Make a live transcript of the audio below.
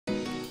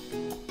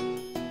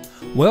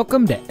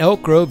Welcome to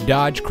Elk Grove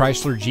Dodge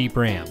Chrysler Jeep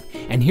Ram,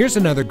 and here's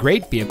another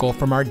great vehicle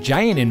from our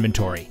giant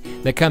inventory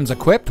that comes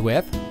equipped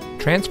with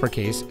transfer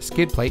case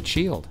skid plate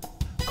shield,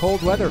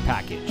 cold weather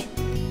package,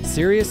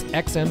 Sirius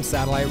XM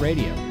satellite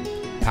radio,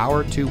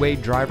 power two-way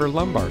driver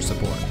lumbar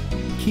support,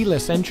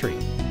 keyless entry.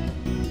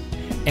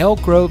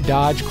 Elk Grove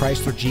Dodge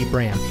Chrysler Jeep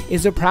Ram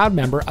is a proud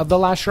member of the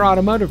Lasher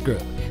Automotive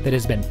Group that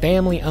has been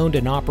family owned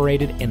and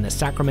operated in the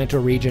Sacramento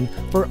region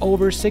for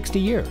over 60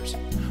 years.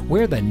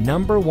 We're the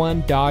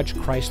 #1 Dodge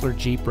Chrysler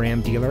Jeep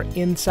Ram dealer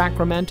in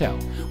Sacramento,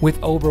 with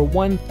over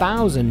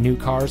 1,000 new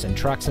cars and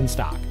trucks in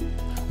stock.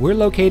 We're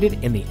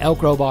located in the Elk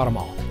Grove Auto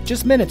Mall,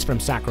 just minutes from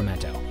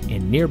Sacramento,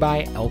 in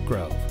nearby Elk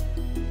Grove.